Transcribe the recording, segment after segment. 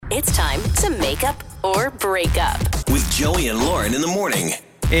It's time to make up or break up. With Joey and Lauren in the morning.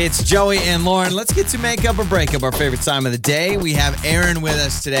 It's Joey and Lauren. Let's get to make up or break up, our favorite time of the day. We have Aaron with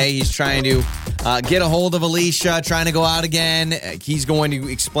us today. He's trying to get a hold of Alicia, trying to go out again. He's going to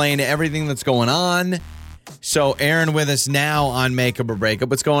explain everything that's going on. So Aaron with us now on make up or break up.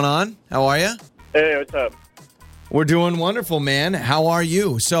 What's going on? How are you? Hey, what's up? We're doing wonderful, man. How are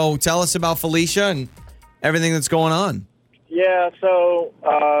you? So tell us about Felicia and everything that's going on. Yeah, so,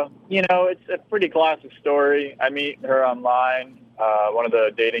 it's a pretty classic story. I meet her online, one of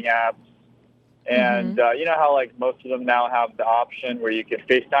the dating apps. And you know how, like, most of them now have the option where you can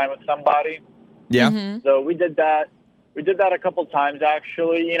FaceTime with somebody? Yeah. Mm-hmm. So we did that. We did that a couple times,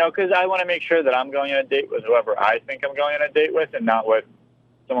 actually, because I want to make sure that I'm going on a date with whoever I think I'm going on a date with and not with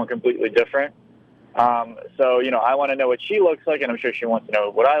someone completely different. I want to know what she looks like, and I'm sure she wants to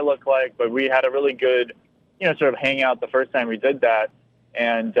know what I look like. But we had a really good, sort of hangout the first time we did that.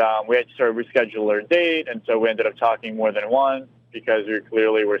 And we had to sort of reschedule our date. And so we ended up talking more than once because we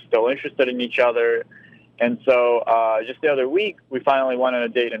clearly were still interested in each other. And so just the other week, we finally went on a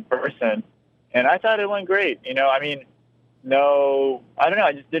date in person. And I thought it went great. No, I don't know.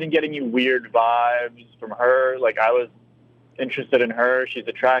 I just didn't get any weird vibes from her. Like, I was interested in her. She's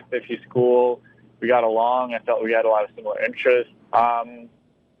attractive. She's cool. We got along. I felt we had a lot of similar interests.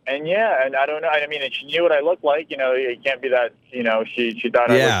 And I don't know. I mean, she knew what I looked like. It can't be that, she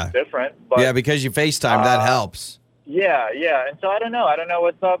thought I was different. But, yeah, because you FaceTime, that helps. Yeah. And so I don't know. I don't know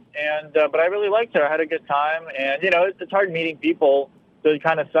what's up. And but I really liked her. I had a good time. And, it's hard meeting people. So it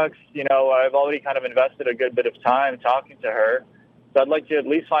kind of sucks. I've already kind of invested a good bit of time talking to her. So I'd like to at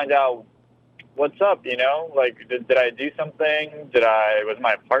least find out what's up, Like, did I do something? Was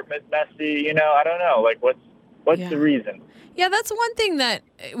my apartment messy? I don't know. Like, what's the reason? Yeah, that's one thing that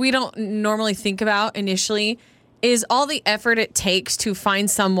we don't normally think about initially is all the effort it takes to find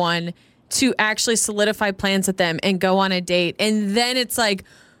someone to actually solidify plans with them and go on a date. And then it's like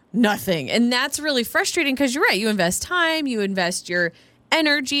nothing. And that's really frustrating because you're right. You invest time, you invest your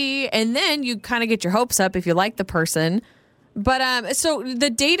energy, and then you kind of get your hopes up if you like the person. But so the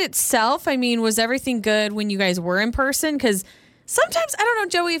date itself, I mean, was everything good when you guys were in person? Because sometimes, I don't know,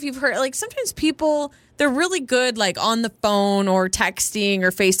 Joey, if you've heard, like sometimes people, they're really good like on the phone or texting or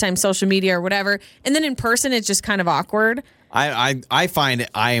FaceTime, social media or whatever. And then in person, it's just kind of awkward. I find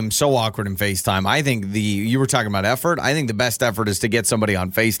I am so awkward in FaceTime. I think you were talking about effort. I think the best effort is to get somebody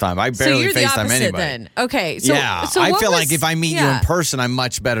on FaceTime. I barely you're the FaceTime opposite anybody. Then. Okay. So I feel like if I meet you in person, I'm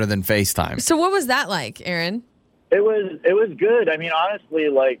much better than FaceTime. So what was that like, Aaron? It was good. I mean, honestly,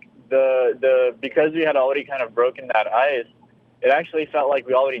 like the because we had already kind of broken that ice, it actually felt like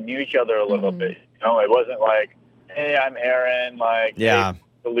we already knew each other a little bit. It wasn't like, hey, I'm Aaron, like, hey,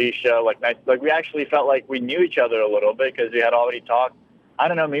 Felicia, like, nice. Like, we actually felt like we knew each other a little bit because we had already talked, I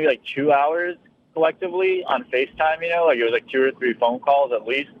don't know, maybe like 2 hours collectively on FaceTime, like it was like 2 or 3 phone calls at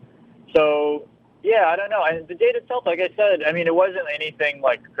least. So, yeah, I don't know. And the date itself, like I said, I mean, it wasn't anything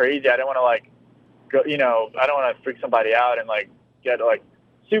like crazy. I don't want to like go, I don't want to freak somebody out and like get like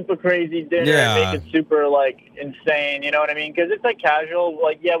super crazy dinner and make it super like insane. You know what I mean? Because it's like casual.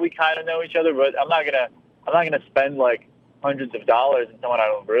 Like, yeah, we kind of know each other, but I'm not gonna spend like hundreds of dollars on someone I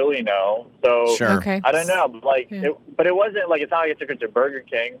don't really know. So I don't know. But it wasn't like, it's not like I took her to Burger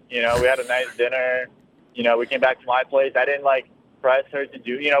King. We had a nice dinner. We came back to my place. I didn't like press her to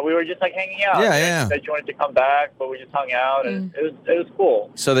do. We were just like hanging out. Yeah. She said she wanted to come back, but we just hung out, and it was cool.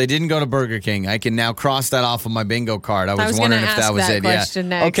 So they didn't go to Burger King. I can now cross that off of my bingo card. I was wondering if that was it. Next.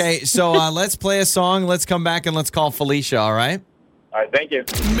 Okay, so let's play a song. Let's come back and let's call Felicia. All right. All right. Thank you.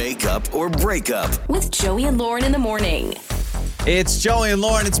 Make up or break up with Joey and Lauren in the morning. It's Joey and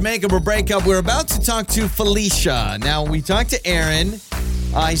Lauren. It's make up or break up. We're about to talk to Felicia. Now, we talked to Aaron.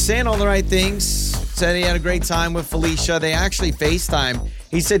 He's saying all the right things. Said he had a great time with Felicia. They actually FaceTime.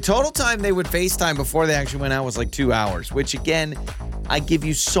 He said total time they would FaceTime before they actually went out was like 2 hours, which again, I give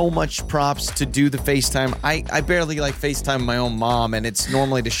you so much props to do the FaceTime. I barely like FaceTime my own mom, and it's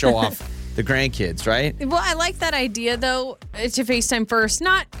normally to show off the grandkids, right? Well, I like that idea, though, to FaceTime first.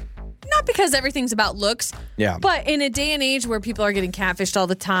 Not because everything's about looks, but in a day and age where people are getting catfished all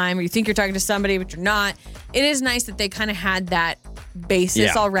the time, or you think you're talking to somebody, but you're not, it is nice that they kind of had that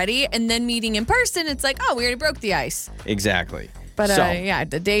basis already. And then meeting in person, it's like, oh, we already broke the ice. Exactly. But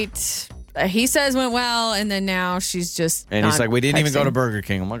the date, he says went well, and then now she's just And he's like, we didn't even go to Burger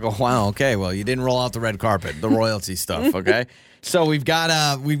King. I'm like, oh, wow, okay, well, you didn't roll out the red carpet, the royalty stuff, okay? So we've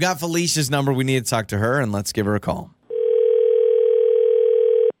got Felicia's number. We need to talk to her, and let's give her a call.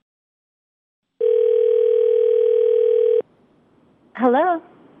 Hello.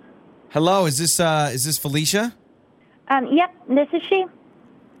 Hello, is this Felicia? Yep, this is she.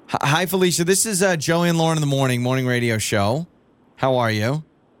 Hi, Felicia. This is Joey and Lauren in the morning radio show. How are you?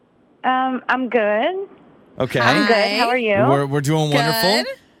 I'm good. Okay. I'm good. How are you? We're doing Good.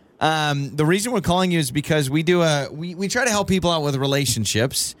 wonderful. The reason we're calling you is because we try to help people out with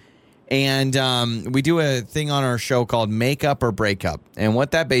relationships, and we do a thing on our show called Make Up or Break Up. And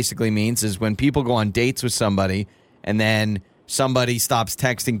what that basically means is when people go on dates with somebody and then somebody stops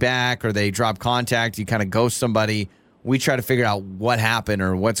texting back or they drop contact, you kind of ghost somebody, we try to figure out what happened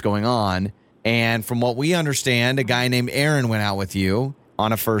or what's going on. And from what we understand, a guy named Aaron went out with you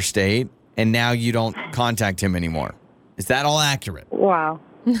on a first date, and now you don't contact him anymore. Is that all accurate? Wow.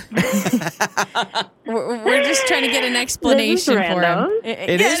 We're just trying to get an explanation for him. random.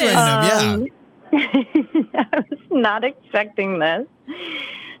 It is random, yeah. I was not expecting this.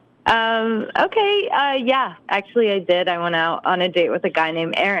 Okay. Yeah, actually I did. I went out on a date with a guy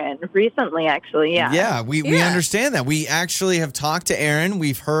named Aaron recently, actually. Yeah. Yeah, we understand that. We actually have talked to Aaron.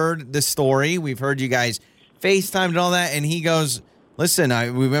 We've heard the story. We've heard you guys FaceTimed and all that. And he goes, listen,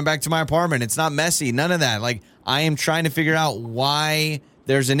 we went back to my apartment. It's not messy. None of that. Like, I am trying to figure out why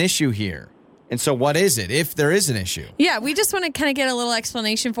there's an issue here. And so what is it, if there is an issue? Yeah, we just want to kind of get a little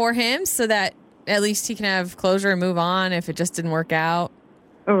explanation for him so that at least he can have closure and move on if it just didn't work out.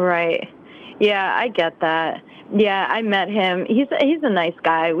 Right. Yeah, I get that. Yeah, I met him. He's a nice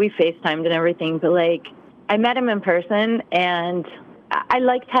guy. We FaceTimed and everything, but like I met him in person and I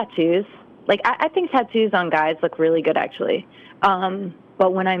like tattoos. Like I think tattoos on guys look really good actually.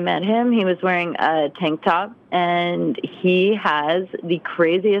 But when I met him, he was wearing a tank top and he has the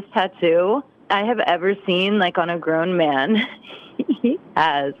craziest tattoo I have ever seen, like on a grown man. He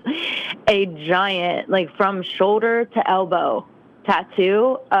has a giant, like from shoulder to elbow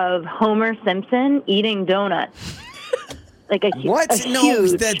tattoo of Homer Simpson eating donuts. Like a What? A No,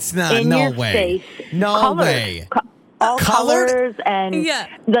 huge that's not. in No your way. face. No Colored. way. All Colored? colors and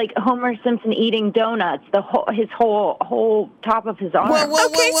like Homer Simpson eating donuts. His whole top of his arm.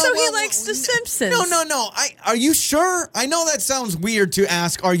 So he likes The Simpsons. No. Are you sure? I know that sounds weird to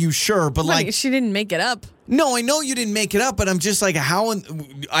ask. Are you sure? But like, she didn't make it up. no, I know you didn't make it up. But I'm just like,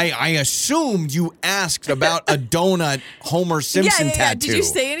 I assumed you asked about a donut Homer Simpson tattoo. Did you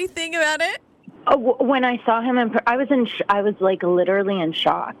say anything about it? When I saw him, I was like literally in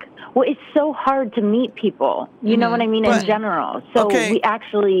shock. Well, it's so hard to meet people. You know what I mean? In general. So we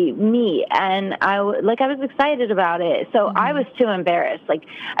actually meet, and I was excited about it. So I was too embarrassed. Like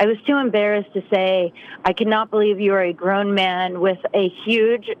I was too embarrassed to say, I cannot believe you are a grown man with a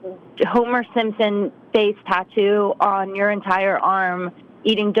huge Homer Simpson face tattoo on your entire arm,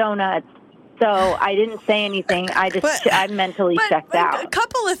 eating donuts. So I didn't say anything. I mentally checked out. A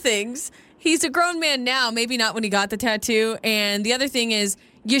couple of things. He's a grown man now, maybe not when he got the tattoo. And the other thing is,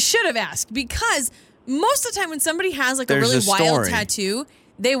 you should have asked, because most of the time when somebody has like There's a really a wild story. tattoo,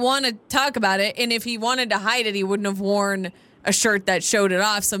 they want to talk about it. And if he wanted to hide it, he wouldn't have worn a shirt that showed it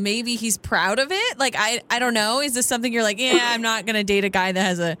off. So maybe he's proud of it. Like, I don't know. Is this something you're like, I'm not going to date a guy that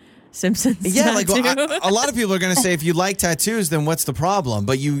has a Simpsons tattoo? A lot of people are going to say, if you like tattoos, then what's the problem?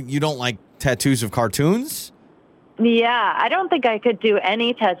 But you don't like tattoos of cartoons? Yeah, I don't think I could do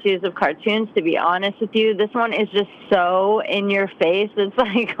any tattoos of cartoons, to be honest with you. This one is just so in your face. It's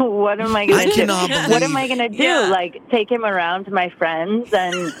like, what am I going to do? What am I going to do? Yeah. Like, take him around to my friends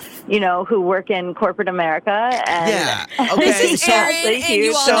and, who work in corporate America. And Yeah. Okay. This is Aaron, and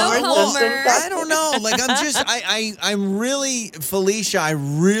you all know Homer. I don't know. Like, I'm really, Felicia, I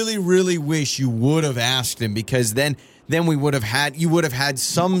really, really wish you would have asked him, because then we would have had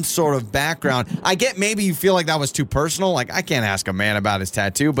some sort of background. I get maybe you feel like that was too personal. Like, I can't ask a man about his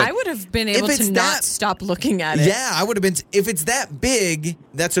tattoo, but I would have been able to not stop looking at it. Yeah, I would have been. If it's that big,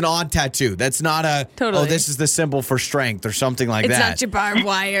 that's an odd tattoo. That's not a, Totally. oh, this is the symbol for strength or something like It's that. not your barbed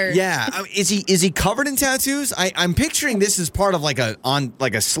wire. Yeah. Is he covered in tattoos? I'm picturing this as part of like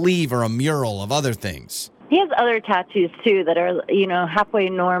a sleeve or a mural of other things. he has other tattoos, too, that are, halfway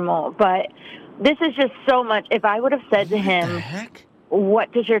normal. But this is just so much. If I would have said to him,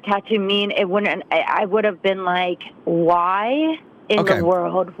 what does your tattoo mean? I would have been like, why in the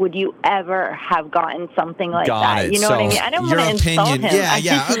world would you ever have gotten something like that? You know what I mean? I don't want to insult him.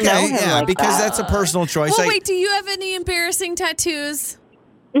 Yeah, okay, because that's a personal choice. Well, wait, do you have any embarrassing tattoos?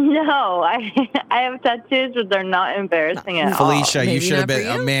 No, I have tattoos, but they're not embarrassing at all. Felicia, you should have not for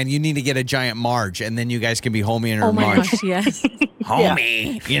been, you? man, you need to get a giant Marge, and then you guys can be homie and her Oh my Marge. gosh, yes.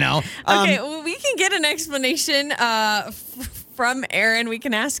 Homie, Okay, well, we can get an explanation from Aaron. We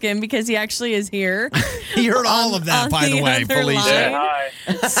can ask him because he actually is here. He heard all of that, by the way, other Felicia. line.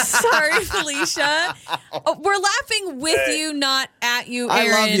 Hi. Sorry, Felicia. We're laughing with you, not at you,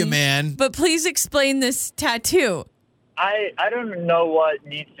 Aaron. I love you, man. But please explain this tattoo. I don't know what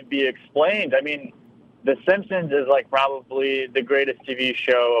needs to be explained. I mean, The Simpsons is like probably the greatest TV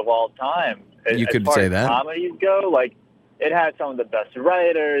show of all time. You could as far say as that. comedies go, like it has some of the best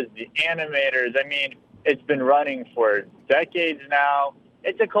writers, the animators. I mean, it's been running for decades now.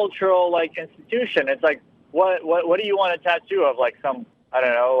 It's a cultural like institution. It's like what do you want a tattoo of? Like some, I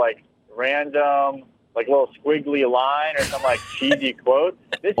don't know, like random like little squiggly line or some like cheesy quote.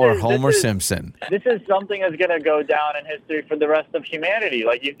 Or Homer Simpson. This is something that's going to go down in history for the rest of humanity.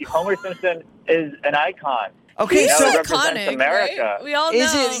 Like Homer Simpson is an icon. Okay, He's so it represents iconic, America. right? We all know.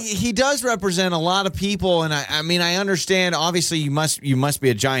 is it? He does represent a lot of people, and I mean, I understand. Obviously, you must be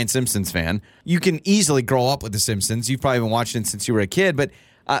a giant Simpsons fan. You can easily grow up with the Simpsons. You've probably been watching it since you were a kid. But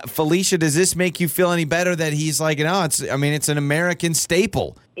Felicia, does this make you feel any better that he's like, it's an American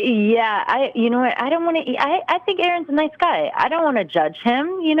staple? Yeah, you know what? I don't want to. I think Aaron's a nice guy. I don't want to judge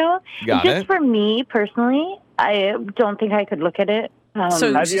him. You know, Got just it. for me personally, I don't think I could look at it.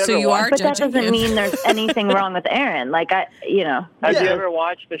 So Have you ever you are but that judging doesn't him. mean there's anything wrong with Aaron. Like Have you Yeah. ever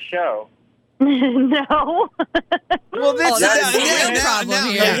watched the show? no. Well, this that's is the real problem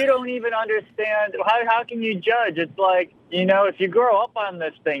here. So you don't even understand. How can you judge? It's like, if you grow up on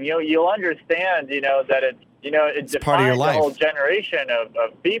this thing, you'll understand, that it It's part of your defines life. a whole generation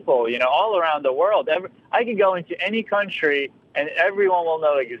of people, all around the world. I could go into any country and everyone will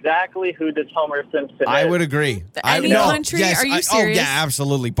know exactly who this Homer Simpson is. I would agree. Any country? Are you serious? Oh, yeah,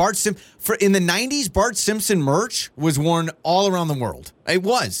 absolutely. In the 90s, Bart Simpson merch was worn all around the world. It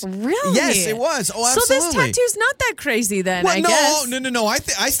was. Really? Yes, it was. Oh, absolutely. So this tattoo's not that crazy then, Well, I guess. No. I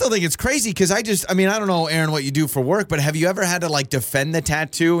still think it's crazy because I don't know, Aaron, what you do for work, but have you ever had to like defend the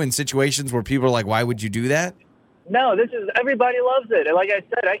tattoo in situations where people are like, why would you do that? No, everybody loves it. And like I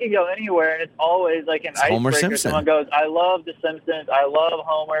said, I can go anywhere and it's always like an Homer icebreaker. Simpson. Someone goes, I love The Simpsons. I love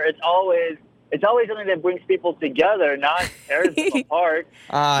Homer. It's always something that brings people together, not tears them apart.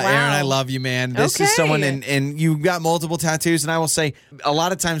 Aaron, I love you, man. This is Okay. someone, and you got multiple tattoos, and I will say, a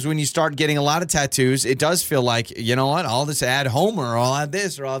lot of times when you start getting a lot of tattoos, it does feel like, you know what, I'll just add Homer, or I'll add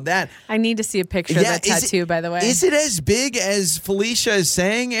this, or I'll add that. I need to see a picture of that tattoo, by the way. Is it as big as Felicia is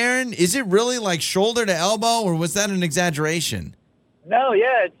saying, Aaron? Is it really like shoulder to elbow, or was that an exaggeration? No,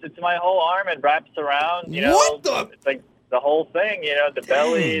 yeah, it's my whole arm. It wraps around, What the- It's like the whole thing, the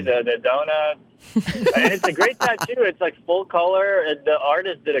belly, the donut. And it's a great tattoo. It's like full color. The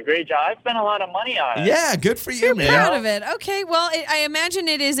artist did a great job. I spent a lot of money on it. Yeah, good for you, man. Proud of it. Okay, well, I imagine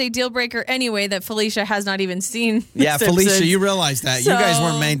it is a deal breaker anyway that Felicia has not even seen. The Yeah, Felicia, Simpsons. you realize that. You guys So-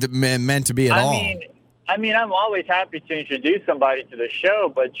 weren't meant to be at all. I mean, I'm always happy to introduce somebody to the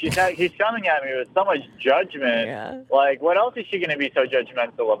show, but he's coming at me with so much judgment. Yeah. Like, what else is she going to be so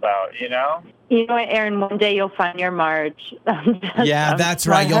judgmental about, You know what, Aaron? One day you'll find your Marge. Yeah, that's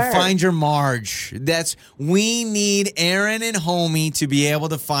right. You'll her. find your Marge. We need Aaron and Homie to be able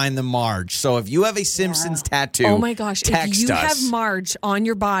to find the Marge. So if you have a Simpsons tattoo, Oh my gosh, text if you us. have Marge on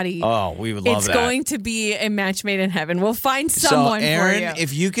your body, Oh, we would love it's that. going to be a match made in heaven. We'll find someone so Aaron, for you.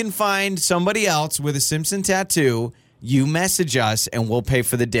 if you can find somebody else with a Simpson tattoo, you message us and we'll pay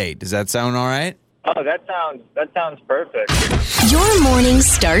for the date. Does that sound all right? Oh, that sounds perfect. Your mornings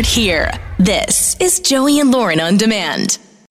start here. This is Joey and Lauren on Demand.